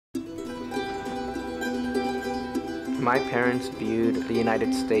My parents viewed the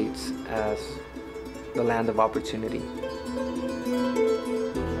United States as the land of opportunity.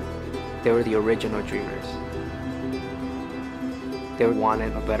 They were the original dreamers. They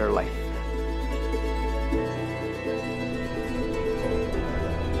wanted a better life.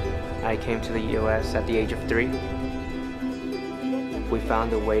 I came to the US at the age of 3. We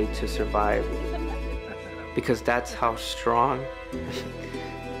found a way to survive because that's how strong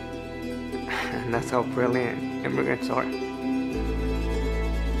and that's how brilliant immigrants are.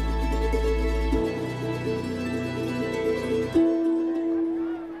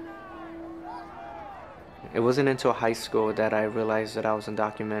 It wasn't until high school that I realized that I was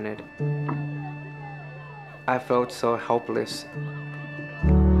undocumented. I felt so helpless.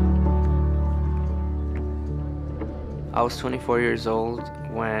 I was 24 years old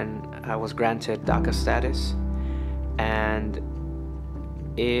when I was granted DACA status, and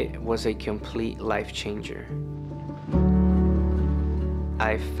it was a complete life changer.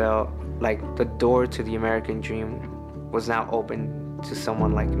 I felt like the door to the American dream was now open to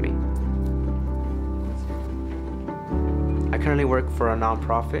someone like me. I currently work for a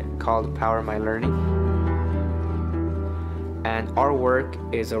nonprofit called Power My Learning. And our work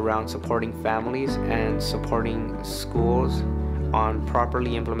is around supporting families and supporting schools on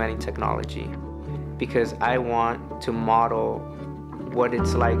properly implementing technology. Because I want to model what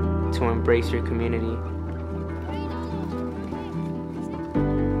it's like to embrace your community.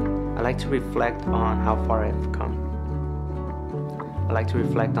 I like to reflect on how far I've come. I like to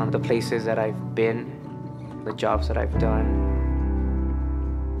reflect on the places that I've been, the jobs that I've done,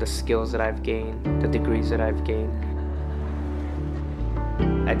 the skills that I've gained, the degrees that I've gained.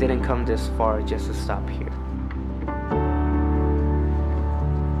 I didn't come this far just to stop here.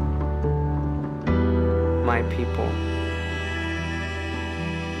 My people,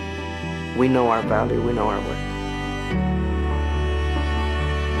 we know our value, we know our worth.